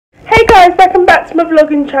guys, welcome back to my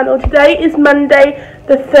vlogging channel. Today is Monday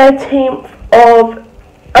the 13th of,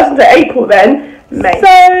 I was going to say April then, May. So,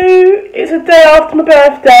 it's a day after my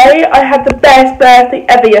birthday. I had the best birthday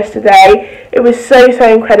ever yesterday. It was so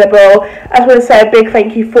incredible. I just want to say a big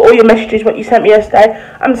thank you for all your messages, what you sent me yesterday.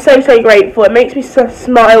 I'm so grateful. It makes me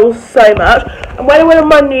smile so much. I'm wearing one of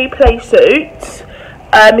my new play suits.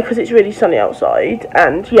 Because it's really sunny outside,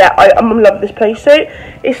 and yeah, I'm in love with this play suit.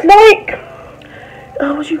 It's like,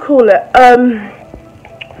 oh, what do you call it?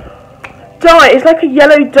 Dye. It's like a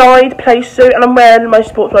yellow dyed play suit, and I'm wearing my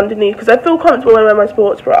sports bra underneath because I feel comfortable when I wear my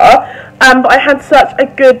sports bra. But I had such a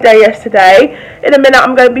good day yesterday. In a minute,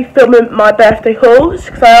 I'm going to be filming my birthday hauls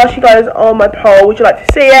because I asked you guys on my poll, would you like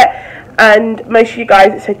to see it? And most of you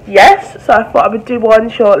guys said yes, so I thought I would do one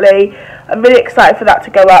shortly. I'm really excited for that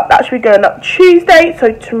to go up. That should be going up Tuesday,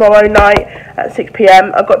 so tomorrow night at 6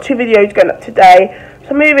 PM. I've got 2 videos going up today, so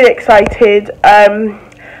I'm really excited.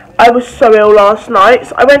 I was so ill last night,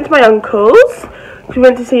 so I went to my uncle's. We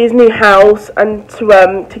went to see his new house and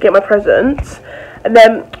to get my presents. And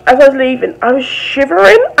then as I was leaving, I was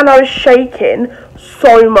shivering and I was shaking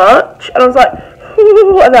so much, and I was like,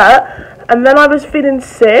 like that. And then I was feeling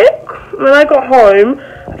sick. When I got home,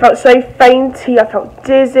 I felt so fainty, I felt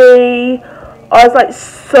dizzy. I was like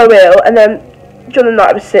so ill. And then during the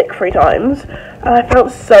night I was sick 3 times. And I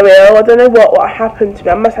felt so ill. I don't know what happened to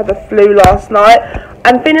me. I must have the flu last night.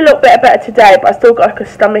 I'm feeling a little bit better today, but I still got like a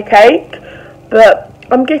stomach ache. But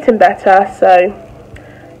I'm getting better, so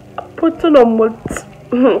putting onwards.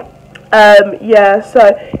 Yeah,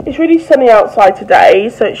 so it's really sunny outside today,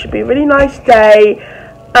 so it should be a really nice day.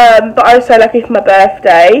 But I was so lucky for my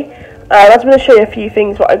birthday. I was going to show you a few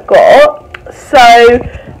things what I got. So,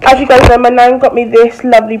 as you guys know, my nan got me this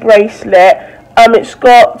lovely bracelet. It's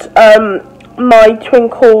got my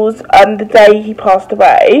twinkles the day he passed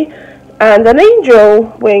away, and an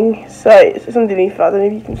angel wing. So it's underneath. I don't know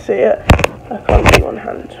if you can see it. I can't see one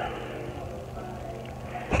hand.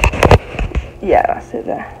 Yeah, that's it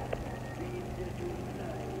there.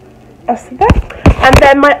 That's that. And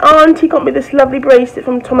then my auntie got me this lovely bracelet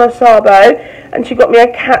from Thomas Sabo, and she got me a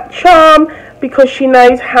cat charm because she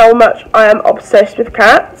knows how much I am obsessed with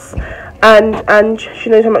cats, and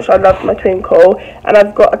she knows how much I love my twinkle. And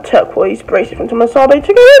I've got a turquoise bracelet from Thomas Sabo to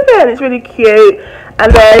go with it, and it's really cute.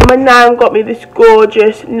 And then my nan got me this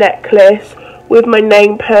gorgeous necklace with my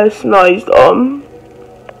name personalised on,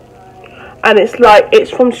 and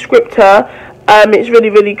it's from Scriptor. It's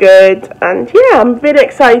really good, and yeah, I'm really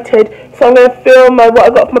excited. So I'm going to film what I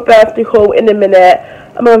got for my birthday haul in a minute.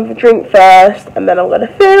 I'm going to have a drink first, and then I'm going to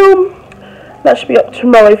film. That should be up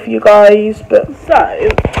tomorrow for you guys. But so,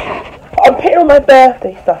 I'm putting all my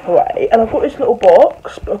birthday stuff away, and I've got this little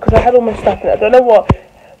box because I had all my stuff in it. I don't know what,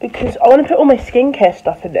 because I want to put all my skincare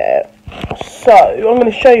stuff in it. So I'm going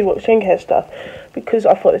to show you what skincare stuff, because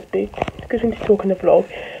I thought this would be a good thing to talk in the vlog.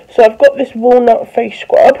 So I've got this walnut face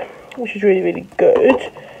scrub, which is really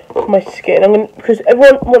good for my skin. Because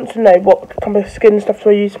everyone wants to know what kind of skin stuff do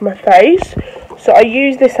I use for my face. So I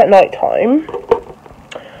use this at night time.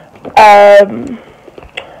 I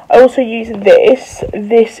also use this.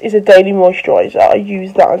 This is a daily moisturiser. I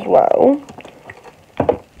use that as well.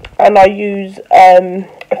 And I use a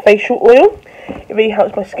facial oil. It really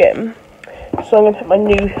helps my skin. So I'm going to put my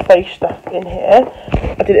new face stuff in here.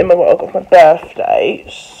 I did it in what I got for my birthday.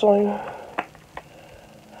 So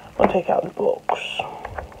I'll take out the box.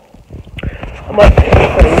 I might put it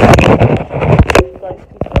so you guys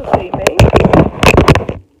can still see me.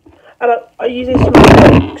 And I use this for my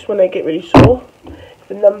legs when they get really sore.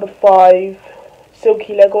 The number 5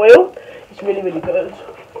 silky leg oil. It's really good.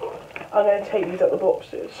 I'm going to take these out the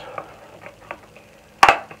boxes.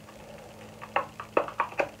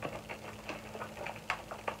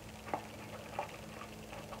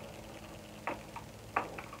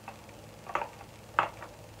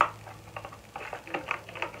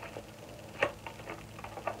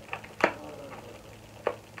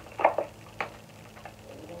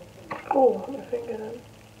 Oh, my finger then.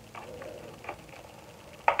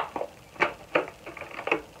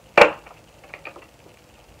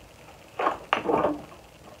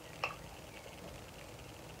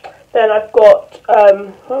 Then I've got,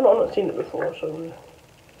 I've not seen it before, so I'm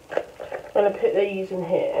going to put these in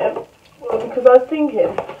here. Because I was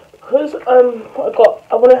thinking, because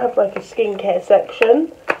I want to have like a skincare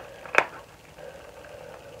section.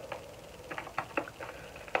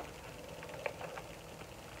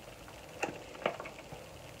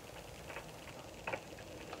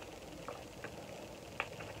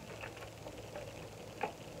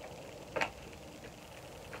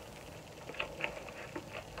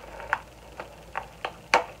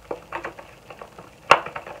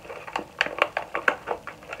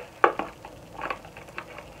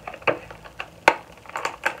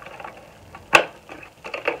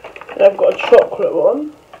 got a chocolate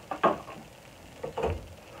one.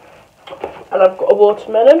 And I've got a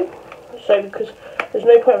watermelon. So because there's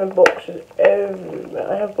no point having boxes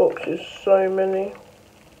everywhere. I have boxes, so many.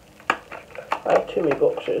 I have too many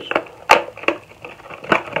boxes.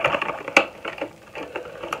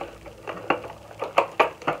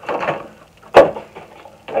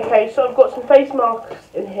 Okay, so I've got some face masks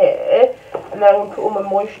in here, and then I'm going to put all my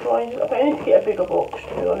moisturisers. I need to get a bigger box,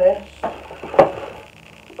 to be honest.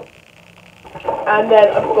 And then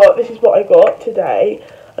I've got, this is what I got today.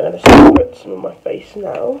 I'm going to spritz some on my face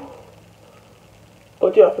now. Got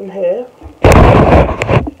to do it from here.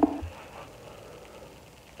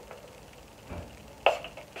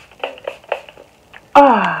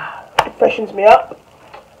 It freshens me up.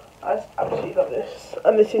 I just absolutely love this.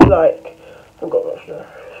 And this is like, I've got much now,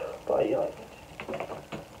 but I like it.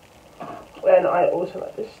 And I also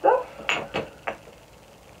like this stuff.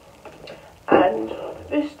 And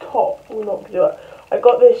this top will not do it. I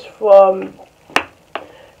got this from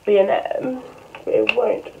B&M, but it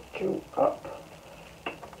won't do up.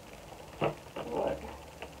 Right.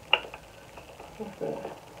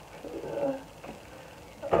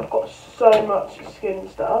 I've got so much skin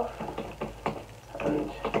stuff, and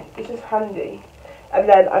this is handy. And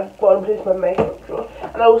then I've got to put this in my makeup drawer,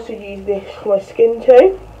 and I also use this for my skin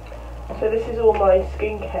too. So this is all my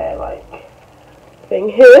skincare like thing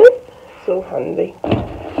here. It's all handy.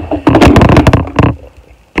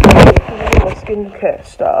 My skincare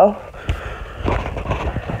stuff.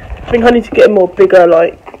 I think I need to get a more bigger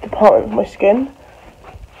like department for my skin.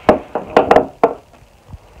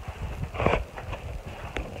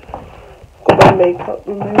 Got my makeup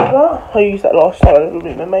remover. I used that last time. It'll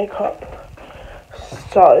be my makeup.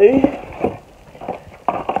 So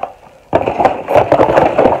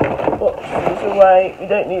boxes away. We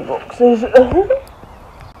don't need boxes.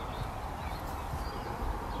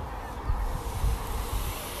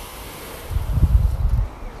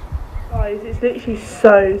 Guys, it's literally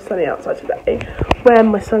so sunny outside today.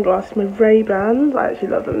 Wearing my sunglasses, my Ray-Bans. I actually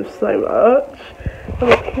love them so much. I've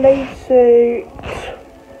got a play suit.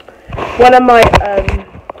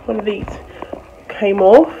 One of these came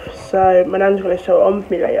off, so my nan's going to show it on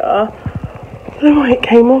for me later. I don't know why it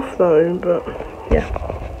came off though, but yeah.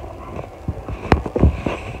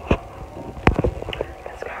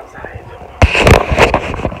 Let's go outside.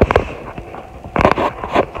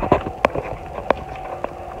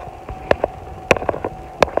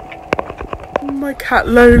 My cat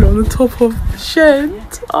Lola on the top of the shed.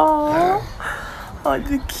 Aww, like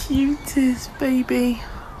the cutest baby.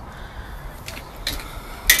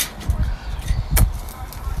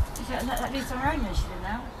 That leaves our own initiative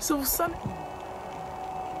now. It's all sunny.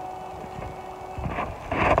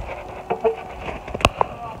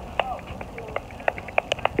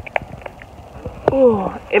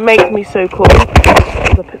 Oh, it makes me so cool. As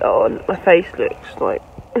I put that on, my face looks like.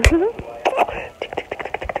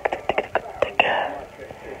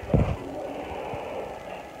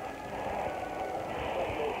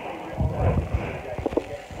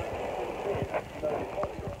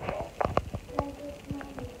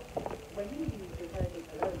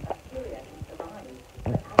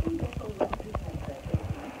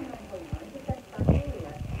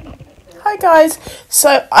 Hi guys,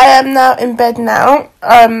 so I am now in bed now.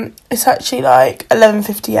 It's actually like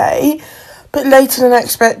 11:58, but later than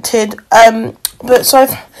expected. But so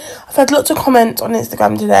I've had lots of comments on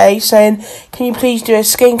Instagram today saying, can you please do a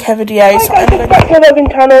skincare video? Hi so guys, welcome back to my vlogging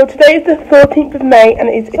channel. Today is the 14th of May and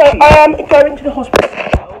it is so I am going to the hospital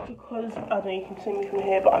because, I don't know, you can see me from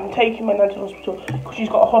here, but I'm taking my nan to the hospital because she's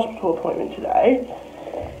got a hospital appointment today.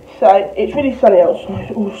 So it's really sunny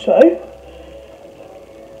outside also.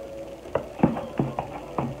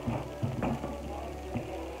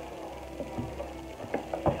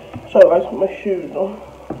 So I put my shoes on.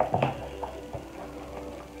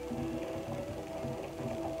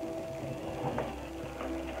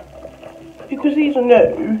 Because these are new,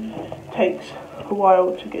 it takes a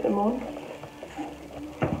while to get them on.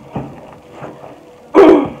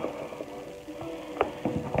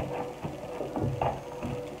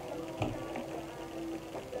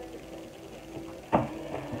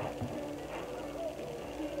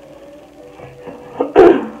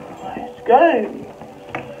 Let's go.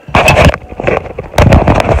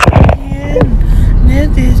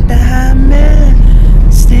 Nothing's behind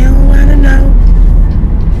me. Still wanna know.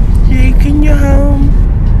 Taking you home.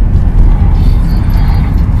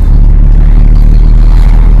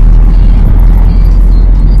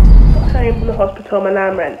 Home from the hospital. My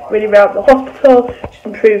nan went really well at the hospital. She's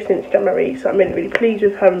improved since January, so I'm really pleased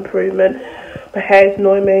with her improvement. My hair's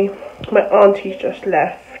annoying me. My auntie's just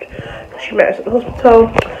left. She met us at the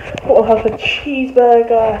hospital. We'll have a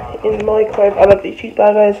cheeseburger in the microwave. I love these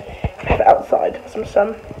cheeseburgers. Have it outside for some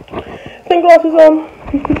sun. Sunglasses on.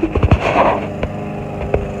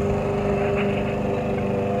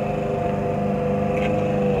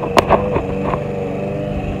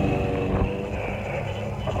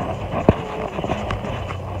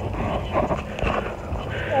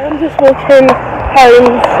 I'm just walking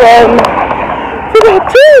home from the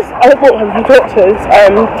doctors. I walked home from the doctors.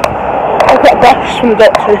 I got a bus from the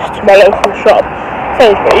doctors to my local shop,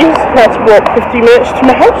 Sainsbury's. I had to walk 15 minutes to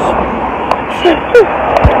my house. So,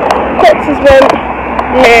 doctors went,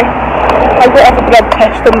 yeah, I got to have a blood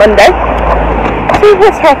test on Monday. See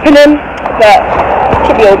what's happening, but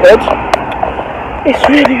should be all good. It's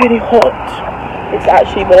really, really hot. It's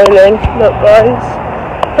actually boiling. Look, guys,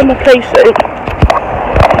 and my play suit.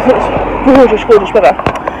 It's gorgeous, gorgeous weather.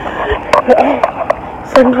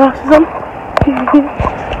 Sunglasses on.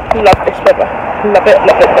 Love this weather. Love it,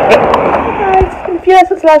 love it, love it. Guys, in a few minutes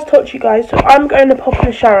since last talked to you guys, so I'm going to pop in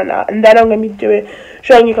the shower now, and then I'm going to be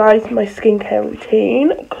showing you guys my skincare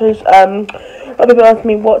routine, because a lot of people ask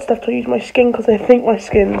me what stuff to use my skin, because they think my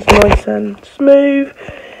skin's nice and smooth,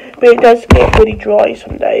 but it does get really dry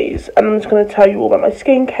some days, and I'm just going to tell you all about my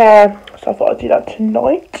skincare, so I thought I'd do that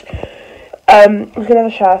tonight. I'm going to have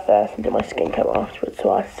a shower first and do my skincare afterwards, so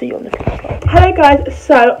I'll see you on the flip side. Hello guys,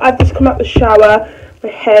 so I've just come out the shower, my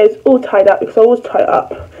hair's all tied up because I always tie it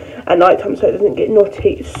up at night time so it doesn't get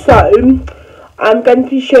knotty. So I'm going to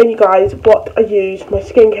be showing you guys what I use for my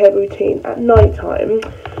skincare routine at night time.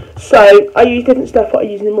 So I use different stuff what I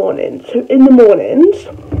use in the morning. So in the mornings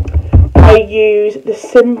I use the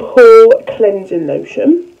Simple Cleansing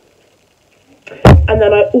Lotion, and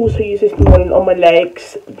then I also use this in the morning on my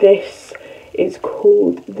legs. This is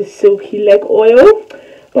called the Silky Leg Oil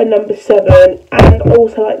by No. 7, and I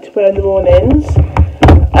also like to wear in the mornings.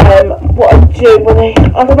 What I do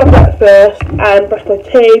after my breakfast and brush my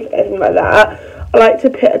teeth, everything like that, I like to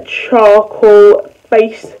put a charcoal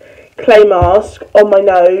face clay mask on my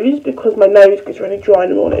nose because my nose gets really dry in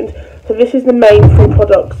the mornings. So this is the main 3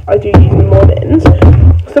 products I do use in the mornings.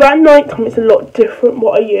 So at night time it's a lot different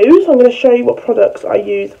what I use. So I'm going to show you what products I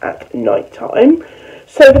use at night time.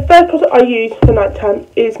 So the first product I use for night time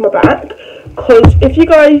is my back, because if you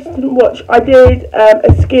guys didn't watch, I did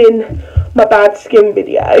my bad skin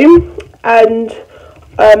video, and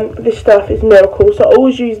this stuff is miracle, so I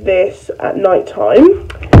always use this at night time,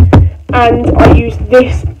 and I use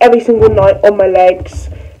this every single night on my legs.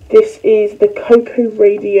 This is the Cocoa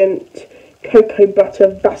Radiant Cocoa Butter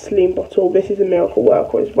Vaseline bottle. This is a miracle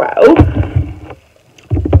worker as well,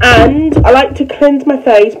 and I like to cleanse my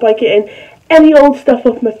face by getting any old stuff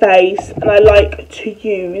off my face, and I like to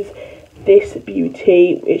use this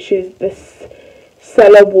beauty, which is this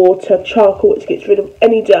Cellar Water Charcoal, which gets rid of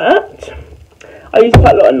any dirt. I use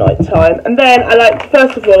quite a lot at night time, and then I like,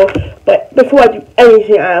 first of all, but before I do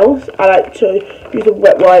anything else, I like to use a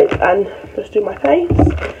wet wipe and just do my face.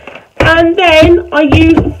 And then I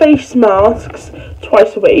use face masks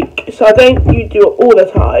twice a week, so I don't do it all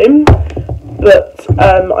the time, but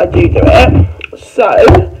I do it.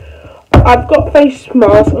 So I've got face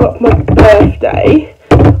masks. I got for my birthday.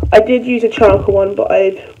 I did use a charcoal one, but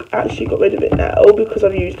I've actually got rid of it now because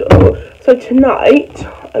I've used it all. So tonight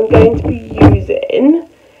I'm going to be using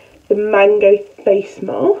the Mango face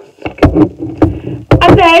mask.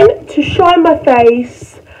 And then to shine my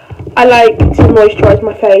face, I like to moisturise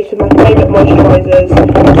my face with my favourite moisturisers.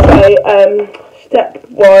 So step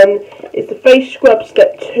 1 is the face scrub,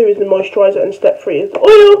 step 2 is the moisturiser, and step 3 is the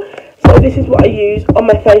oil. So this is what I use on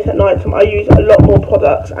my face at night time. I use a lot more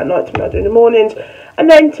products at night time than I do in the mornings. And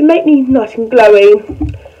then to make me nice and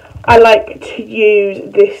glowy, I like to use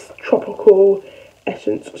this Tropical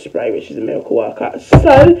Essence Spray, which is a miracle worker.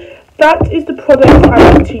 So that is the product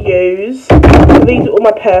I like to use. So these are all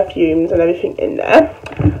my perfumes and everything in there.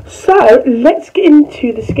 So let's get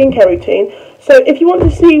into the skincare routine. So if you want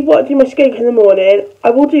to see what I do my skincare in the morning, I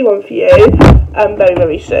will do one for you very,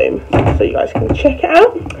 very soon, so you guys can check it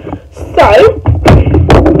out. So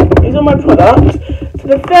these are my products. So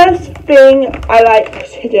the first thing I like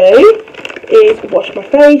to do is wash my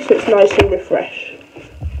face so it's nice and refreshed.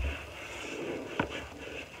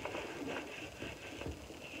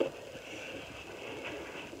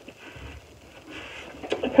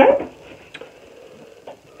 Okay,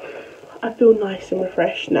 I feel nice and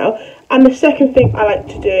refreshed now. And the second thing I like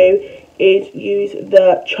to do is use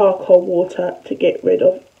the charcoal water to get rid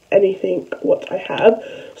of anything what I have.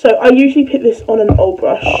 So I usually put this on an old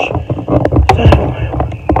brush.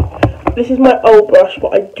 So this is my old brush,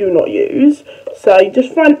 but I do not use. So you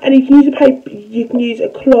just find, and you can use a paper, you can use a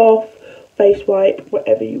cloth, face wipe,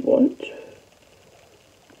 whatever you want.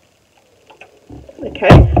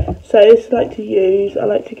 Okay, so this I like to use. I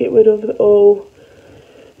like to get rid of it all.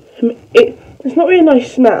 It's not really a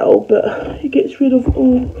nice smell, but it gets rid of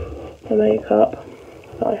all the makeup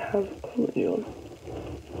that I have currently on.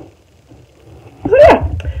 So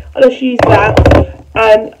yeah, I'll just use that,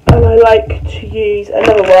 and I like to use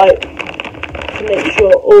another wipe to make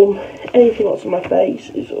sure anything that's on my face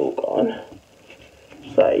is all gone.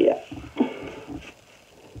 So yeah,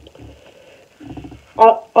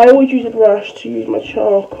 I always use a brush to use my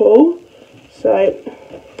charcoal, so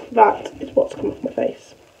that is what's come off my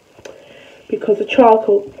face, because the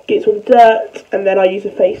charcoal gets all the dirt, and then I use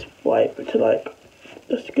a face wipe to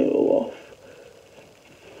just get it all off.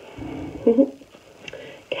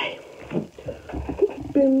 Okay,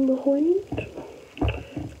 bin behind.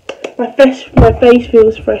 My face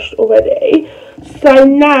feels fresh already. So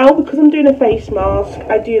now, because I'm doing a face mask,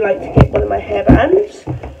 I do like to get one of my hairbands.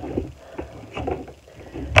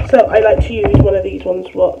 So I like to use one of these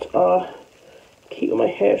ones what are keep my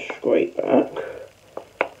hair straight back.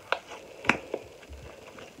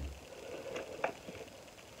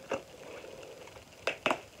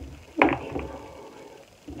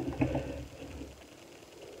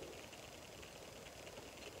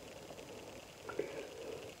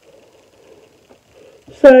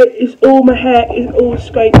 So it's all, my hair is all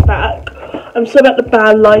straight back. I'm sorry about the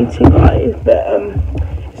bad lighting, guys, but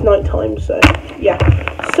it's night time, so yeah.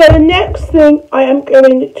 So the next thing I am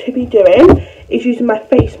going to be doing is using my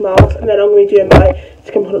face mask, and then I'm going to be doing my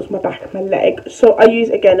skin products on my back and my leg. So I use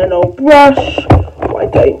again an old brush. What I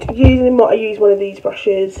don't use anymore, I use one of these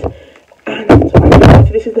brushes, and so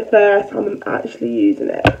this is the first time I'm actually using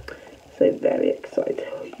it. So very excited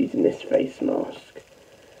using this face mask.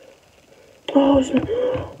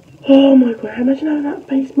 Oh my god, imagine having that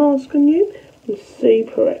face mask on you. I'm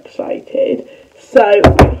super excited. So,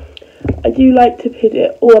 I do like to put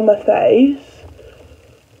it all on my face.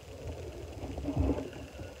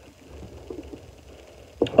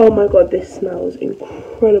 Oh my god, this smells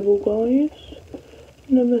incredible, guys.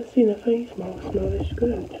 Never seen a face mask smell this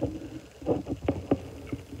good.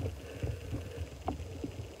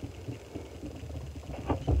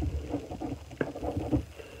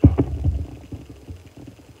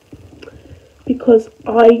 Because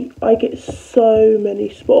I get so many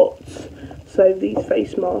spots, so these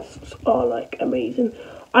face masks are like amazing.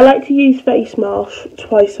 I like to use face masks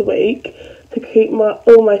twice a week to keep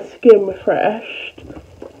all my skin refreshed.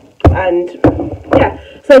 And yeah,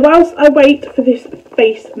 so whilst I wait for this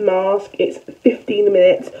face mask, it's 15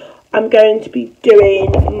 minutes, I'm going to be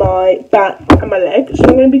doing my back and my legs. So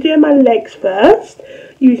I'm going to be doing my legs first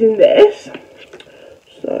using this.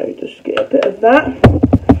 So just get a bit of that.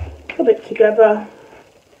 Rub it together,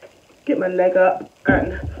 get my leg up,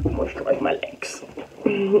 and moisturise my legs.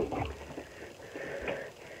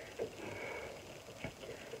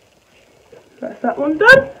 That's that one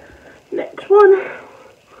done. Next one.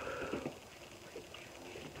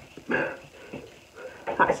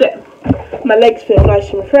 That's it. My legs feel nice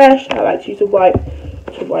and refreshed. I like to use a wipe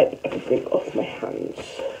to wipe everything off my hands.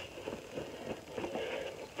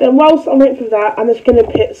 Then whilst I'm waiting for that, I'm just going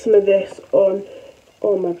to put some of this on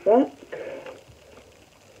my back.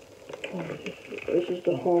 Oh, this is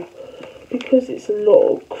the half, because it's a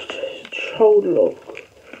locked, shoulder lock.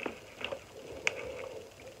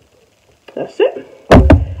 That's it.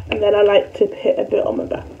 And then I like to put a bit on my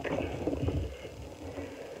back.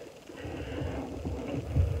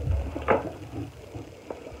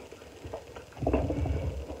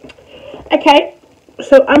 Okay,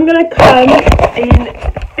 so I'm going to come in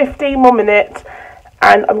 15 more minutes,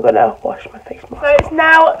 and I'm going to wash my face mask. So it's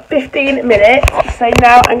now 15 minutes, so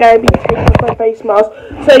now I'm going to be taking off my face mask.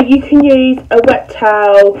 So you can use a wet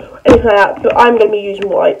towel, anything like that, but I'm going to be using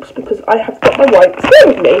wipes because I have got my wipes here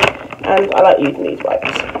with me, and I like using these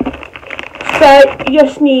wipes. So you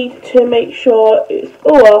just need to make sure it's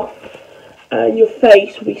all off, and your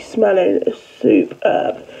face will be smelling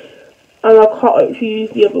superb. And I can't wait to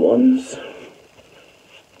use the other ones.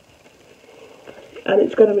 And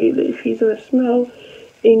it's going to be literally going to smell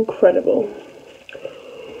incredible.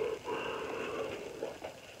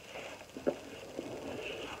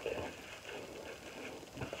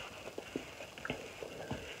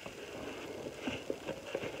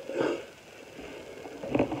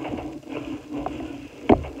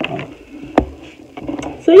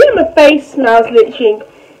 So yeah, my face smells literally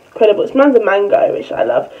incredible. It smells of mango, which I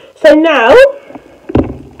love. So now,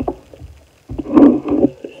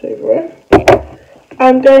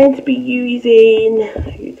 I'm going to be using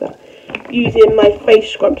my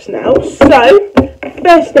face scrubs now. So,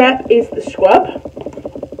 first step is the scrub.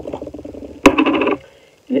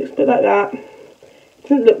 It looks a bit like that. It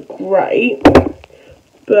doesn't look great,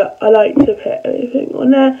 but I like to put everything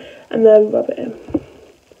on there and then rub it in.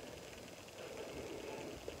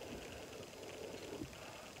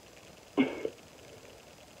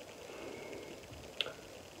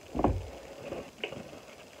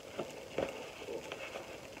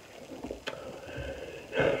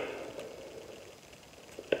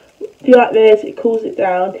 Do you like this? It cools it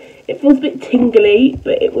down. It feels a bit tingly,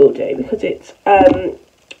 but it will do because it's a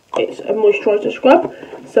moisturiser scrub,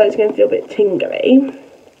 so it's going to feel a bit tingly.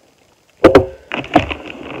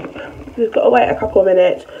 We've got to wait a couple of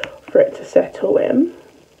minutes for it to settle in.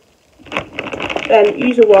 Then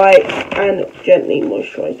use a wipe and gently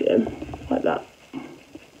moisturise it in, like that.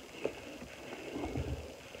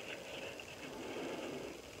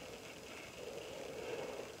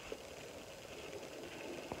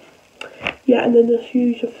 Yeah, and then just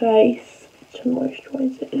use your face to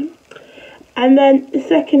moisturise it in. And then the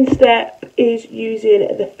second step is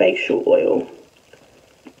using the facial oil.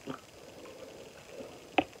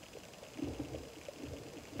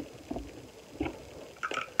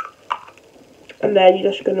 And then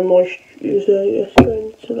you're just going to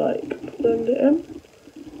blend it in.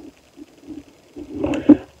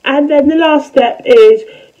 And then the last step is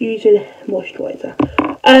using moisturiser.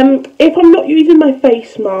 If I'm not using my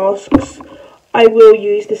face masks, I will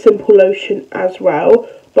use the simple lotion as well,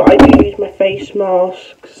 but I do use my face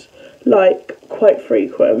masks like quite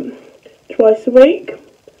frequent, twice a week.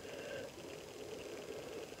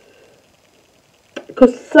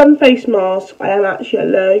 Because some face masks I am actually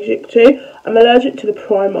allergic to. I'm allergic to the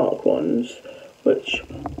Primark ones, which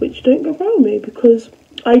don't go well with me because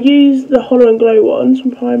I use the Hollow and Glow ones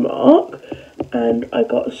from Primark and I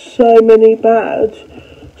got so many bad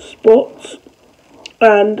spots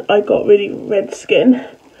and I got really red skin,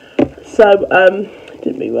 so it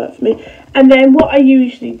didn't really work for me. And then what I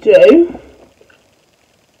usually do,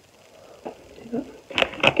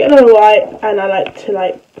 get another wipe and I like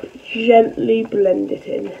to gently blend it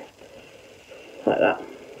in like that.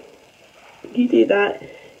 If you do that,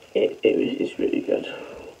 it's really good.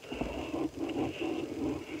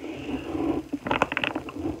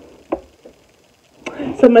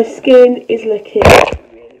 So my skin is looking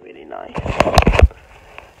really, really nice.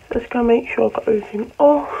 Just gonna make sure I've got everything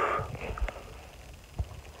off.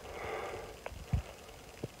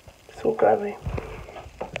 It's all glowy.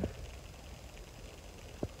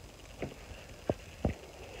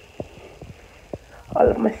 I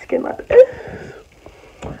love my skin like this.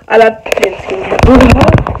 I love doing skincare.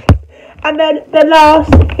 And then the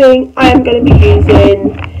last thing I am going to be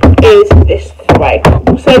using is this spray.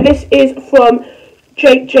 So this is from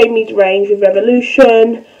Jamie's range with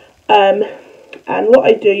Revolution. And what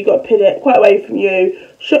I do, you got to put it quite away from you,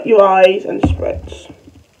 shut your eyes and spritz.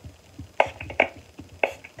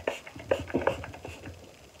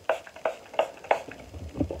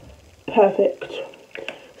 Perfect.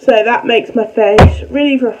 So that makes my face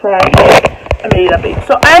really refreshed and really lovely.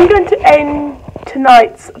 So I am going to end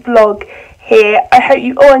tonight's vlog here. I hope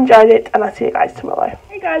you all enjoyed it and I'll see you guys tomorrow.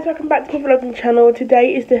 Hey guys, welcome back to my vlogging channel.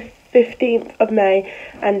 Today is the 15th of May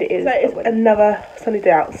and it is another sunny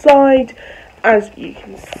day outside, as you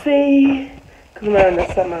can see, because I'm wearing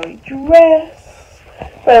a summery dress.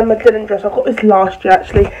 My denim dress, I got this last year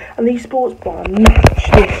actually, and these sports bras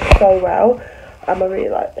match this so well. I really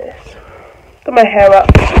like this. Got my hair up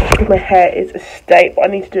because my hair is a state, but I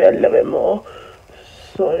need to do it a little bit more.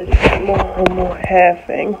 So more hair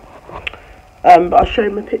thing. But I'll show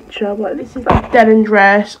you my picture. But this is a denim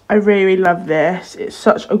dress. I really love this. It's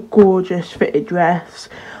such a gorgeous fitted dress.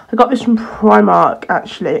 I got this from Primark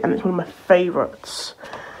actually, and it's one of my favourites.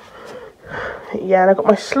 Yeah, and I got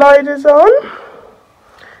my sliders on.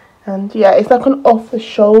 And yeah, it's like an off the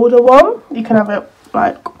shoulder one. You can have it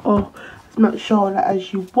like off as much shoulder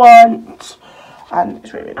as you want. And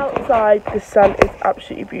it's really outside, the sun is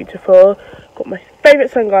absolutely beautiful. Got my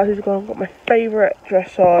favourite sunglasses on, got my favourite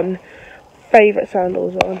dress on, favourite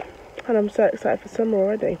sandals on, and I'm so excited for summer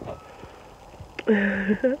already.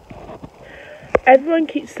 Everyone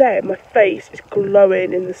keeps saying my face is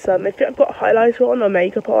glowing in the sun. They think I've got highlighter on or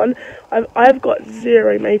makeup on. I've got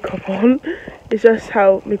zero makeup on. It's just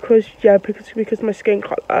how because my skin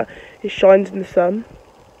colour, it shines in the sun,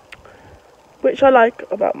 which I like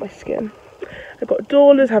about my skin. I've got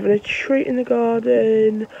Dawners having a treat in the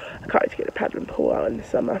garden. I can't wait to get the paddle and pool out in the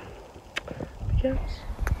summer. But yeah.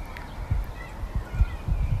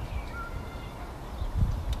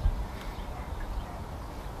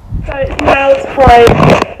 So it's now time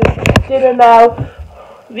for dinner now.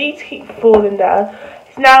 These keep falling down.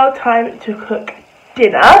 It's now time to cook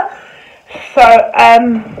dinner. So I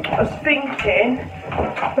was thinking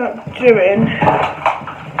about doing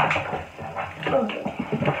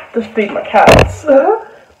just feed my cats.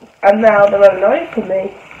 And now they're running away from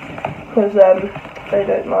me because they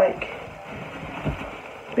don't like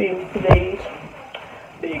being fleed.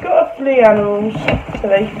 But you gotta flea animals so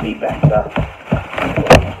they can be better.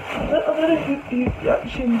 I don't know who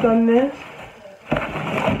actually done this.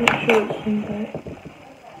 I'm not sure it's Sunday.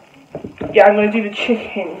 Yeah, I'm going to do the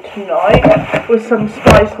chicken tonight with some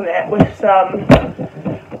spice on it, with some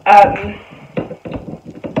I'm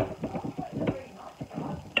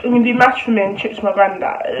going to do mashed for me and chips for my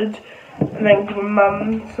granddad, and then give my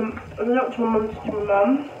mum some. I don't know what my mum to do my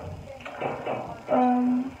mum.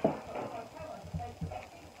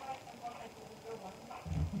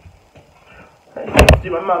 I need to do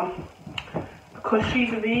my mum because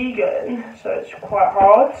she's a vegan, so it's quite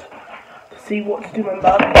hard to see what to do my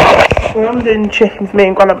mum. So I'm doing chicken for me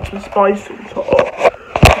and granddad with some spice on top.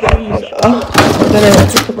 Freezer. I don't know what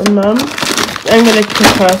to put my mum. I'm going to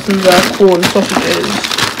cook her some corn sausages.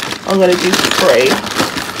 I'm going to do for free.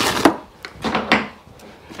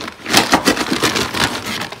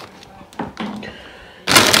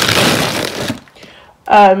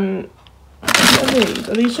 Are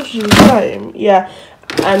these sausages the same? Yeah.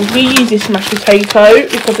 And we use this mashed potato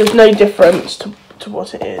because there's no difference to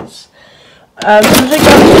what it is. I think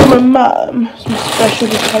I'm going to my mum some special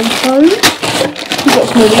potatoes. We've got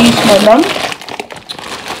some of these for my mum.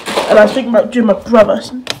 And I was thinking about doing my brother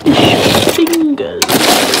some fish fingers.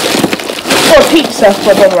 Or a pizza for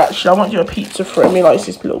my brother actually. I want to do a pizza for him. He likes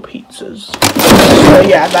his little pizzas. So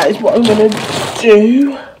yeah, that is what I'm going to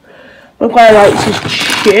do. My guy likes his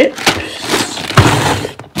chips.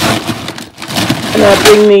 And I'll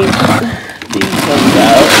bring these ones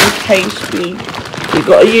out in case we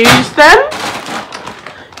got to use them.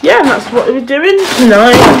 Yeah, and that's what we're doing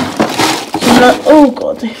tonight. Oh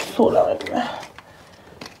god, they fall out everywhere.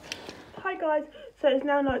 Hi guys, so it's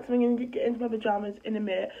now night, so I'm going to get into my pyjamas in a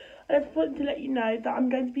minute. I just wanted to let you know that I'm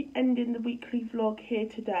going to be ending the weekly vlog here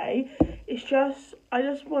today. It's just, I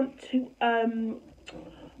just want to,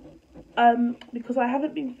 because I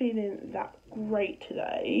haven't been feeling that great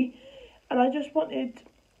today. And I just wanted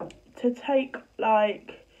to take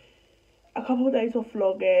like a couple of days off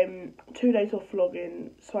vlogging, 2 days off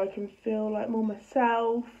vlogging, so I can feel like more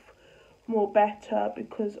myself, more better,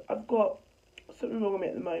 because I've got something wrong with me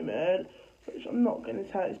at the moment, which I'm not going to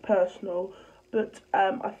tell, it's personal, but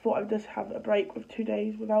I thought I'd just have a break with 2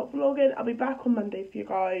 days without vlogging. I'll be back on Monday for you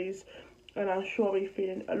guys, and I'm sure I'll be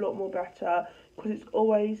feeling a lot more better, because it's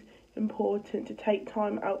always important to take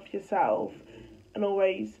time out for yourself, and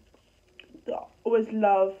always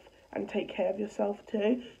love and take care of yourself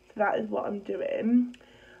too. So that is what I'm doing.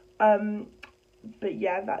 But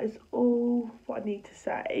yeah, that is all what I need to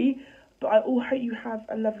say. But I all hope you have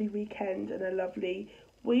a lovely weekend and a lovely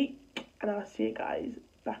week, and I'll see you guys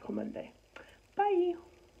back on Monday.